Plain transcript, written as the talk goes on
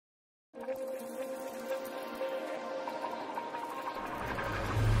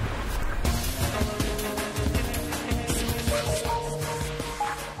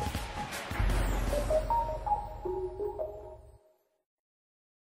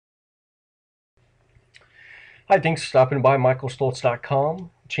Hi, thanks for stopping by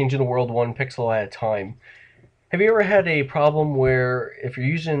michaelstoltz.com, changing the world one pixel at a time. Have you ever had a problem where if you're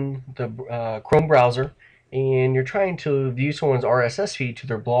using the Chrome browser and you're trying to view someone's RSS feed to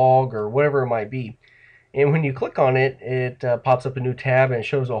their blog or whatever it might be, and when you click on it, it pops up a new tab and it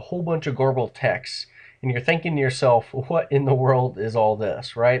shows a whole bunch of garbled text, and you're thinking to yourself, what in the world is all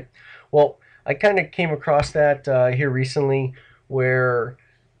this, right? Well, I kind of came across that here recently where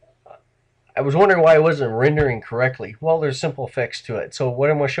I was wondering why it wasn't rendering correctly. Well, there's a simple fix to it. So what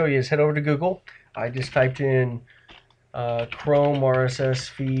I'm going to show you is head over to Google. I just typed in Chrome RSS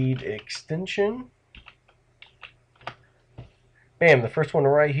feed extension. Bam, the first one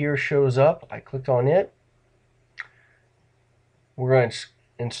right here shows up. I clicked on it. We're going to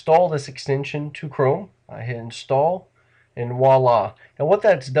install this extension to Chrome. I hit install and voila. Now what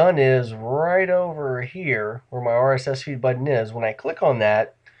that's done is right over here where my RSS feed button is, when I click on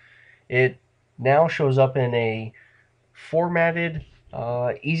that, it now shows up in a formatted,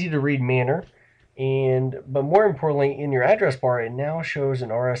 easy to read manner. But more importantly, in your address bar, it now shows an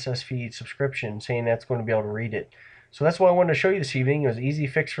RSS feed subscription saying that's going to be able to read it. So that's what I wanted to show you this evening. It was an easy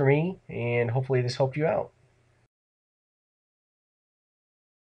fix for me, and hopefully this helped you out.